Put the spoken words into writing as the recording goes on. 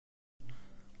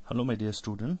Hello my dear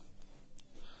student,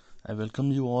 I welcome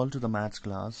you all to the maths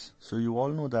class. So you all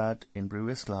know that in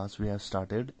previous class we have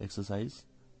started exercise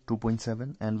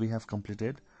 2.7 and we have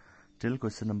completed till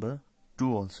question number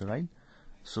 2 also, right?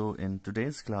 So in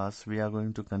today's class we are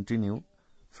going to continue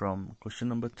from question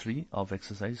number 3 of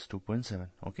exercise 2.7.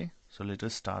 Okay, so let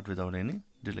us start without any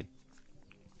delay.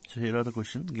 So here are the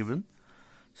questions given.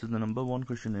 So the number 1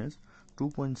 question is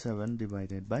 2.7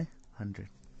 divided by 100,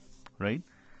 right?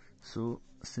 So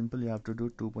simple, you have to do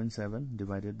 2.7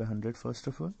 divided by 100 first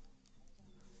of all.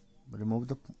 Remove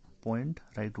the point,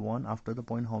 write 1 after the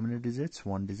point. How many digits?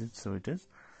 1 digit, so it is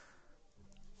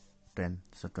 10.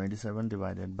 So 27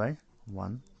 divided by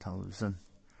 1000.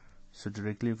 So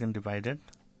directly you can divide it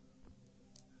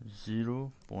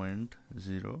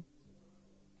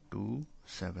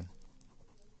 0.027.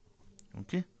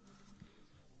 Okay.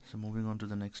 So moving on to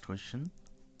the next question.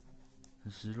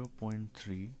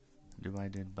 0.3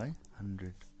 divided by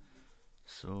 100.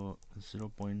 So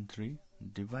 0.3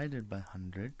 divided by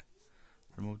 100,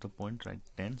 remove the point, write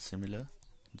 10. Similar,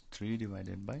 3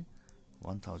 divided by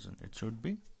 1000, it should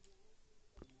be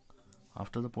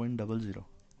after the point 00,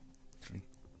 3.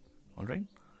 Alright,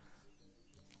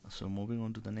 so moving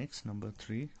on to the next, number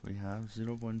 3, we have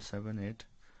 0.78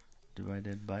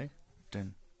 divided by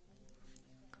 10.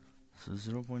 So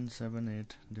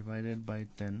 0.78 divided by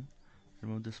 10,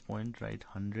 remove this point, write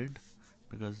 100,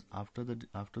 because after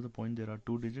the point there are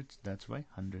 2 digits, that's why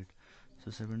 100.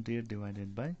 So 78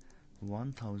 divided by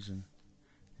 1000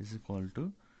 is equal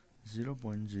to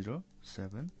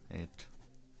 0.078.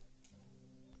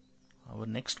 Our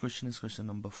next question is question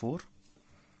number 4.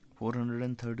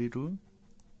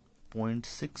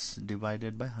 432.6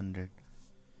 divided by 100.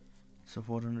 So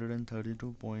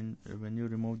 432 point, when you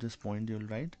remove this point you'll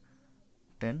write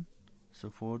 10. So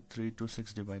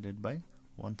 4326 divided by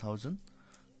 1000.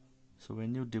 So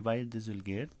when you divide this, you'll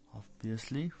get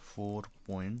obviously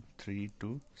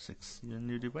 4.326. When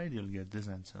you divide, you'll get this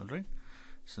answer. All right.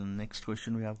 So next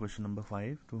question, we have question number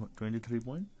 5,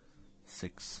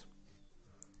 23.6.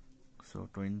 So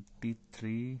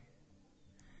 23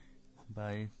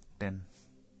 by 10.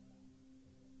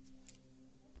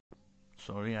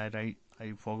 Sorry, I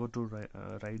forgot to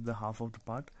write the half of the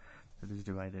part, that is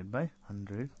divided by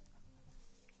 100.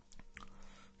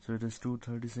 So it is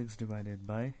 236 divided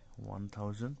by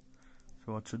 1000.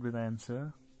 So what should be the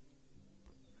answer?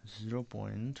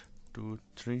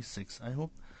 0.236. I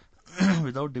hope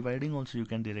without dividing also you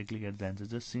can directly get the answer.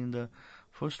 Just see in the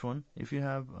first one, if you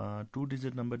have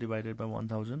 2-digit number divided by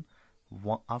 1000,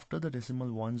 after the decimal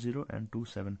 10 and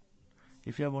 27.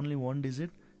 If you have only 1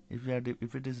 digit, if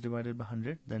it is divided by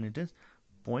 100, then it is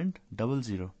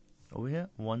 0.00. Over here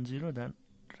 10, then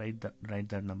write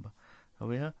that number.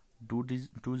 Over here 20,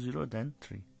 then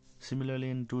 3. Similarly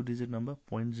in 2-digit number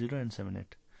 0 and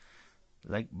 78.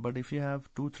 But if you have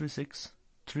 236,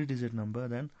 3-digit number,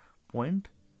 then no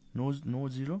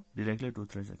 0, directly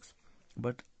 236.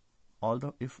 But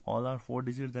if all are 4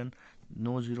 digits, then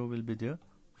no 0 will be there,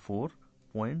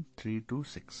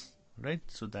 4.326. Right?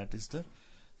 So that is the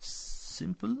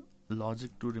simple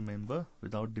logic to remember.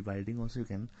 Without dividing also you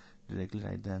can directly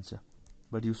write the answer.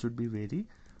 But you should be very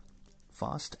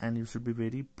fast and you should be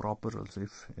very proper also.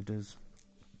 If it is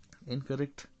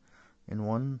incorrect in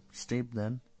one step,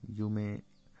 then you may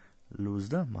lose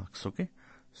the marks. Okay,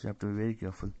 so you have to be very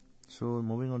careful. So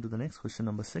moving on to the next question,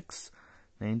 number 6,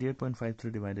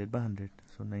 98.53 divided by 100.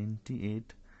 So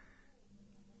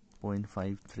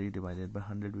 98.53 divided by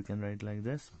 100, we can write like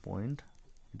this, point,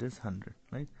 it is 100,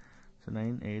 right? So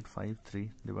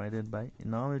 9853 divided by,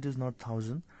 now it is not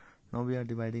 1000, now we are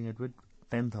dividing it with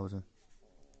 10,000.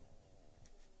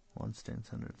 1s,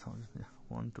 10s, 100,000. Yeah,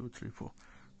 1, 2, 3, 4.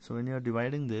 So when you are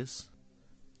dividing this,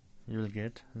 you will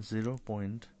get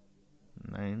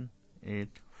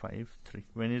 0.9853.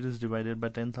 When it is divided by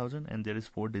 10,000 and there is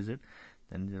 4 digit,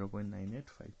 then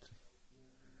 0.9853.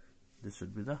 This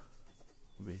should be the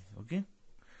way. Okay.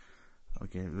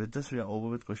 Okay. With this, we are over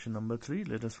with question number 3.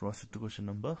 Let us proceed to question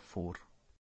number 4.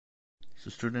 So,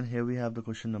 student, here we have the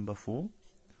question number 4.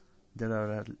 There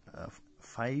are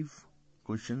 5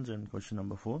 questions in question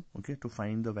number 4. Okay. To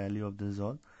find the value of this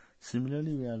all.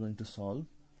 Similarly, we are going to solve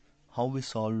how we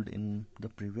solved in the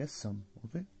previous sum.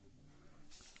 Okay.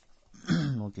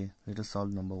 Okay, let us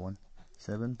solve number 1.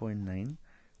 7.9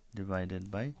 divided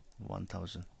by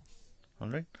 1000.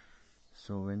 Alright,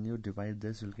 so when you divide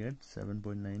this, you'll get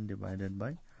 7.9 divided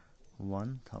by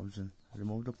 1000.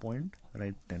 Remove the point,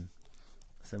 write 10.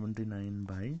 79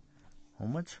 by how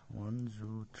much? 1,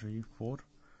 2, 3, 4.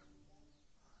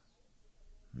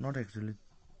 Not actually,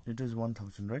 it is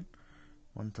 1000, right?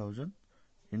 1000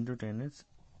 into 10 is,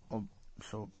 oh,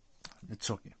 so it's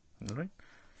okay. Alright,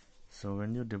 so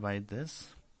when you divide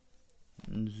this,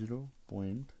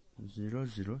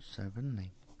 0.0079.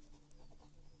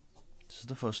 This is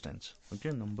the first answer.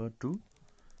 Okay, number 2,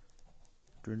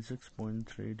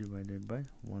 26.3 divided by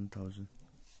 1000.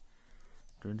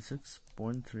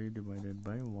 26.3 divided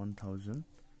by 1000.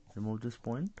 Remove this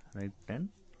point, write 10.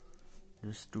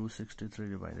 This 263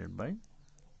 divided by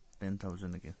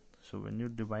 10,000 again. So when you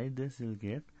divide this, you'll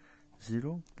get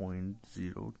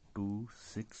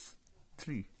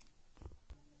 0.0263.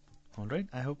 Alright,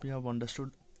 I hope you have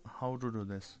understood how to do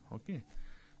this. Okay,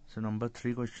 so number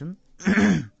 3 question.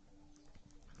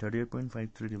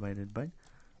 38.53 divided by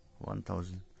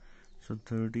 1000. So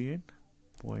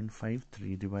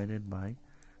 38.53 divided by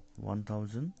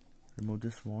 1000. Remove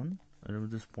this one,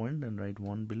 remove this point and write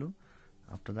 1 below.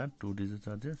 After that 2 digits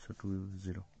are there, so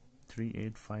 20.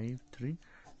 3853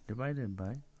 divided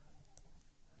by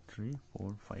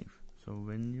 345. So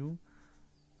when you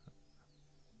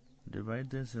divide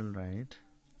this, you'll write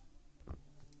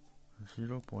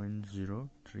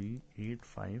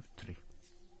 0.03853.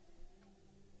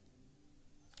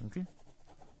 Okay,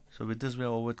 so with this we are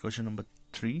over with question number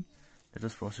 3. Let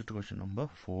us proceed to question number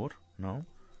 4 now.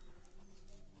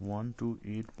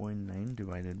 128.9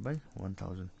 divided by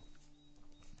 1000.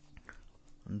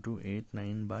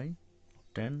 129 by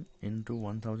 10 into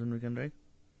 1000 we can write.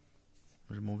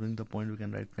 Removing the point we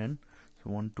can write 10. So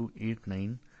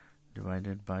 1289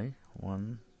 divided by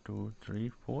 1, 2, 3,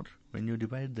 4. When you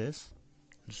divide this,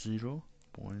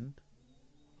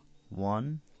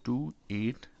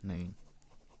 0.1289.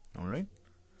 Alright,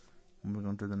 moving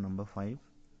on to the number 5.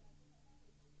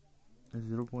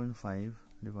 0.5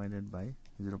 divided by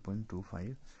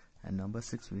 0.25, and number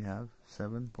 6 we have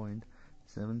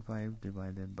 7.75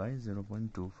 divided by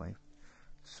 0.25.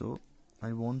 So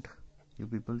I want you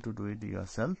people to do it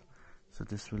yourself, so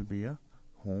this will be a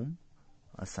home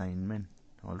assignment.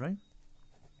 Alright,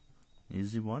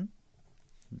 easy one.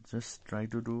 Just try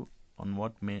to do on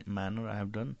what manner I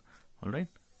have done. Alright,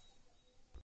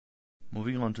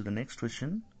 moving on to the next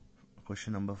question,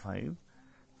 question number 5.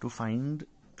 To find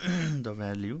the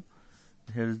value,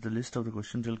 here is the list of the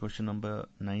question till question number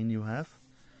 9 you have.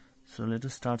 So let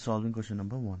us start solving question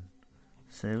number 1.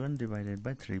 7 divided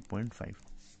by 3.5.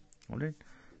 Alright,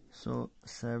 so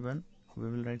 7, we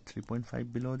will write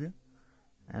 3.5 below there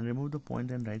and remove the point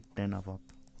and write 10 above.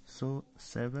 So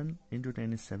 7 into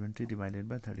 10 is 70 divided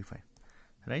by 35,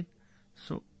 right?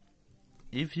 So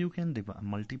if you can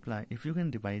multiply, if you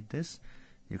can divide this,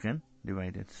 you can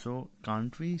divide it. So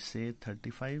can't we say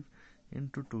 35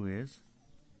 into 2 is,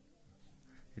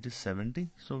 it is 70,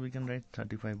 so we can write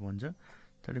 35 ones are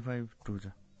 35 twos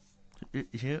are. So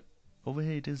here, over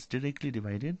here it is directly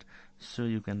divided, so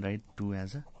you can write 2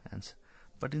 as a answer.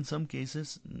 But in some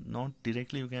cases not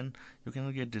directly, you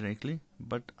cannot get directly,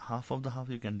 but half of the half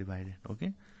you can divide it.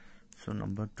 Okay, so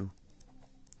number 2,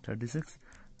 36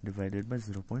 divided by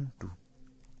 0.2.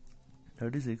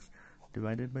 36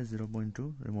 divided by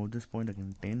 0.2, remove this point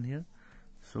again, 10 here,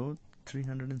 so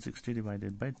 360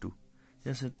 divided by 2.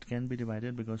 Yes, it can be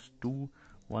divided because 2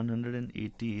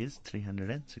 180 is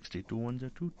 360. 2 ones are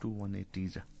 2, 2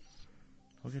 180s are.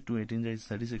 Okay, 2 18s is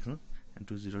 36, no? And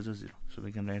 2 zeros are 0. So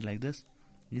we can write like this.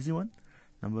 Easy one.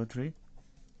 Number 3,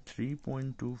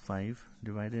 3.25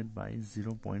 divided by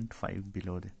 0.5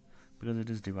 below there, because it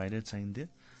is divided sign there.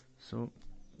 So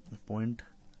 0.10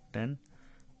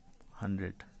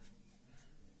 100.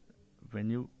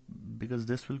 When you, because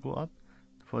this will go up,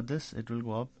 for this it will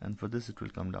go up, and for this it will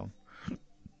come down.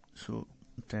 So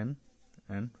 10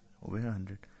 and over here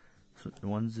 100. So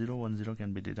 1010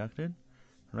 can be deducted,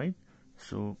 right?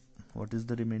 So what is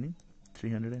the remaining?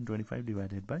 325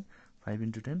 divided by 5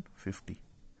 into 10, 50.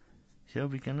 Here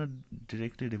we cannot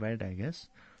directly divide, I guess.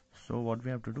 So what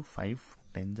we have to do, 5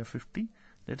 10s are 50.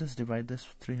 Let us divide this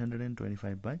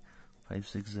 325 by 5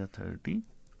 6 are 30,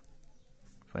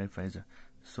 5 5s are,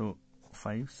 so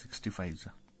 565s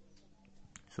are.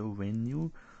 So when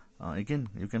you again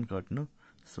you can cut, no?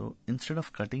 So instead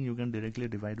of cutting, you can directly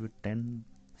divide with 10,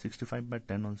 65 by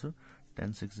 10 also.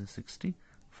 10 6 is 60,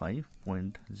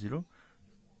 5.0,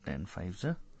 10 5s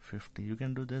are 50. You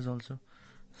can do this also.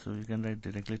 So you can write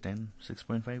directly 10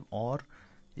 6.5, or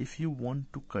if you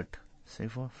want to cut, say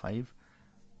for 5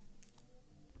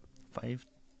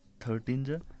 13s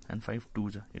are and 5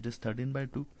 2s are, it is 13 by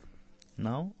 2.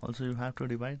 Now also you have to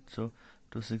divide, so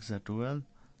 2 6 are 12,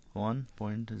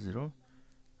 1.0,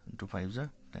 2 5s are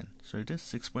 10, so it is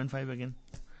 6.5 again.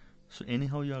 So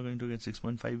anyhow you are going to get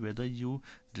 6.5, whether you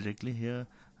directly here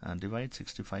divide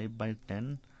 65 by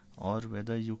 10 or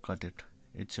whether you cut it,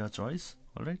 it's your choice.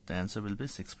 Alright, the answer will be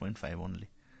 6.5 only.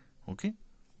 Okay,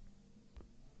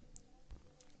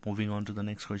 Moving on to the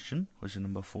next question, question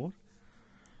number 4.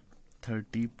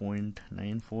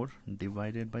 30.94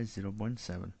 divided by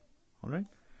 0.7. Alright,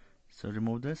 so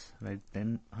remove this, write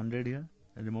 100 here,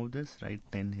 remove this, write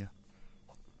 10 here.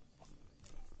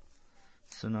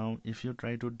 So now if you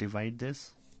try to divide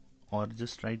this, or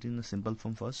just write in a simple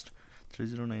form first,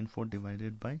 3094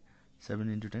 divided by 7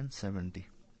 into 10, 70.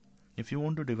 If you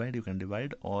want to divide, you can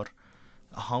divide. Or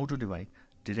how to divide?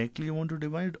 Directly you want to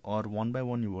divide, or one by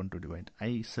one you want to divide?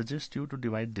 I suggest you to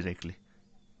divide directly,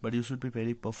 but you should be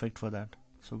very perfect for that.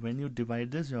 So when you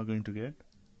divide this, you are going to get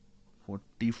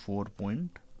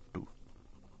 44.2.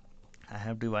 I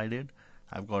have divided,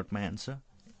 I've got my answer,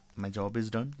 my job is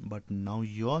done. But now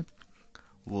your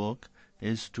work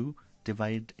is to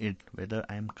divide it, whether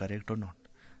I am correct or not.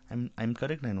 I'm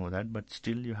correct, I know that, but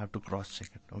still you have to cross check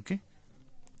it. Okay,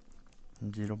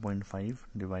 0.5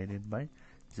 divided by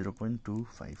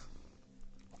 0.25.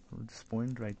 So this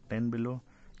point write 10 below,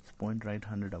 this point write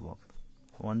 100 above.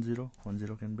 1 0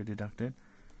 can be deducted.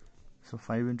 So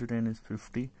 5 into 10 is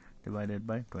 50 divided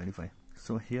by 25.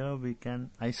 So here we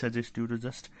can, I suggest you to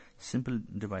just simple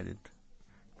divide it.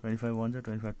 25 ones are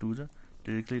 25 twos are,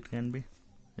 directly it can be.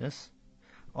 Yes.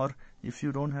 Or if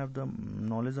you don't have the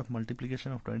knowledge of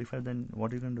multiplication of 25, then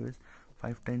what you can do is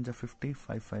 5 tens are 50,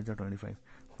 5 fives are 25,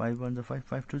 5 ones are 5,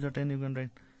 5 twos are 10. You can write.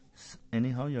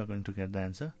 Anyhow, you are going to get the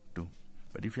answer 2.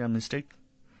 But if you have mistake,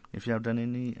 if you have done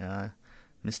any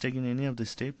mistake in any of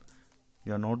this step,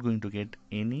 you are not going to get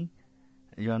any.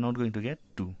 You are not going to get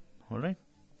 2. All right.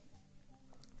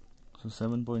 So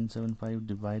 7.75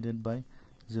 divided by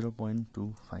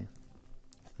 0.25.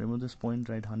 Remove this point,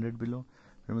 write 100 below.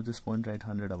 Remove this point, write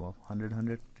 100 above.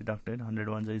 100 deducted, 100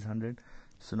 ones is 100.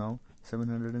 So now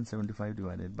 775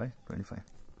 divided by 25.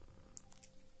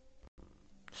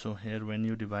 So here when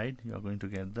you divide, you are going to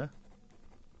get the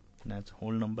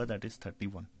whole number, that is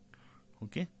 31.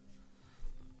 Okay.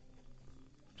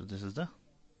 So this is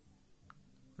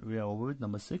we are over with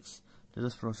number 6. Let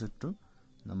us proceed to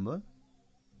number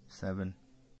 7.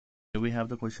 Here we have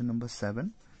the question number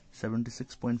 7.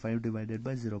 76.5 divided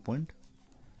by 0.15.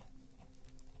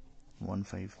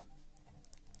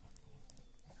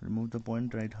 Remove the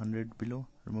point, write 100 below.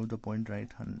 Remove the point,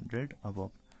 write 100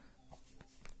 above.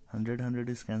 100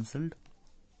 is cancelled.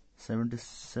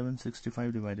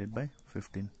 765 divided by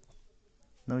 15.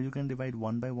 Now you can divide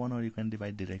one by one, or you can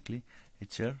divide directly.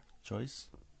 It's your choice.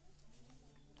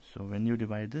 So when you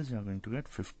divide this, you are going to get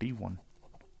 51,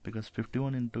 because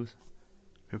 51 into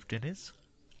 15 is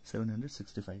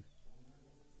 765.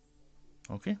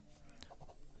 Okay,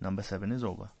 number 7 is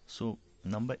over. So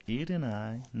number 8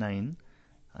 and 9,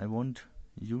 I want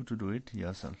you to do it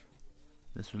yourself.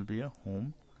 This will be a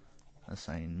home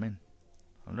assignment.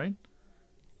 All right,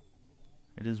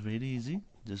 it is very easy,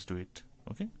 just do it.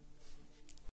 Okay,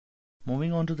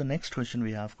 moving on to the next question,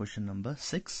 we have question number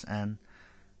 6, and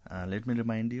let me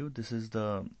remind you, this is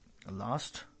the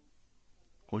last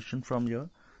question from your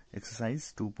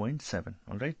exercise 2.7.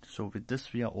 all right, so with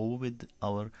this we are over with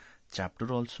our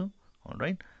chapter also. All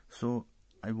right, so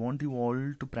I want you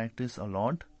all to practice a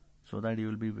lot so that you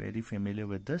will be very familiar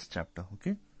with this chapter.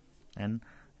 Okay, and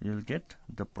you will get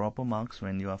the proper marks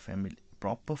when you are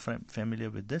familiar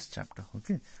with this chapter.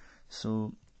 Okay,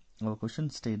 so our question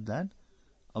states that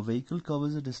a vehicle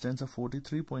covers a distance of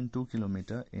 43.2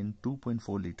 km in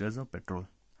 2.4 liters of petrol.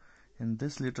 In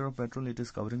this liter of petrol, it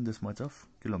is covering this much of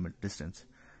kilometer distance.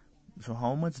 So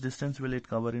how much distance will it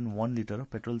cover in 1 liter of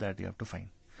petrol? That you have to find.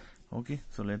 Okay,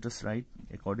 so let us write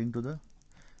according to the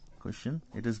question.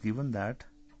 It is given that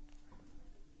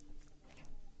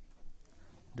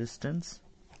distance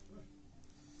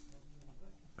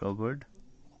covered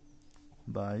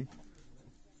by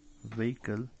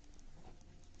vehicle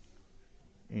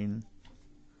in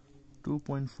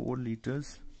 2.4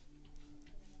 liters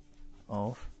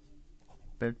of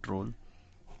petrol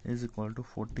is equal to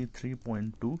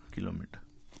 43.2 kilometer.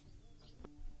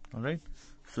 all right,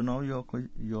 so now your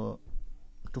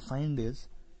to find is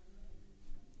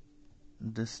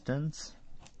distance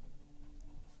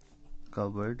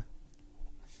covered.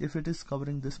 If it is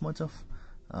covering this much of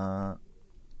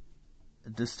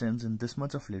distance in this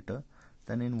much of liter,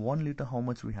 then in 1 liter how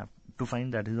much we have to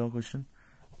find? That is our question.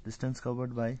 Distance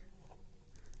covered by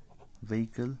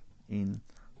vehicle in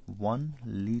 1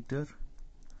 liter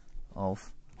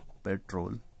of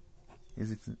petrol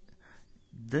is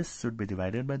this should be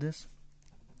divided by this.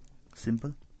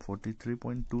 Simple,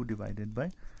 43.2 divided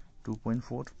by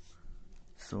 2.4.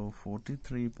 So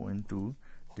 43.2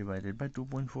 divided by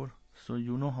 2.4. So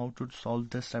you know how to solve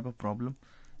this type of problem.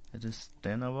 It is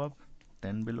 10 above,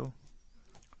 10 below,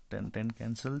 10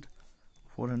 cancelled,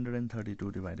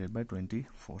 432 divided by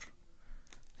 24.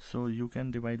 So you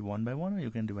can divide one by one, or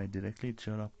you can divide directly. It's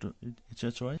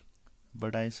your choice.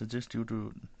 But I suggest you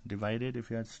to divide it.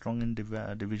 If you are strong in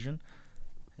division,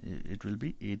 it will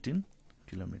be 18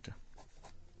 kilometer,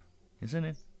 isn't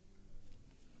it?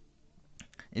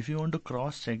 If you want to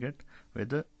cross check it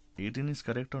whether 18 is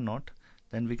correct or not,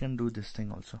 then we can do this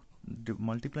thing also.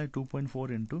 Multiply 2.4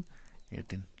 into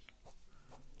 18.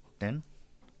 10,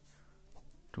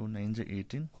 2 9s are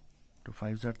 18, 2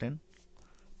 5s are 10,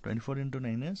 24 into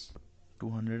 9 is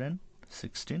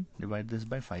 216. Divide this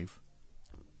by 5.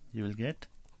 You will get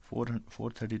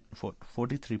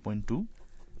 43.2.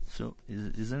 So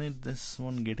isn't it this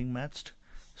one getting matched?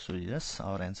 So yes,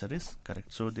 our answer is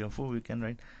correct. So therefore we can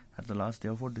write at the last,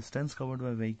 therefore distance covered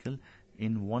by vehicle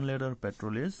in 1 liter of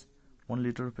petrol is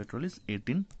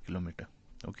 18 kilometer.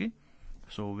 Okay,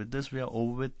 so with this we are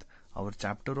over with our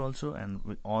chapter also, and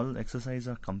with all exercises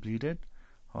are completed.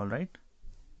 All right,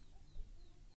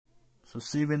 so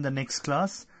see you in the next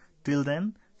class. Till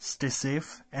then, stay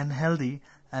safe and healthy,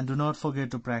 and do not forget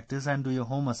to practice and do your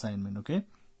home assignment. Okay,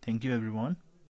 thank you everyone.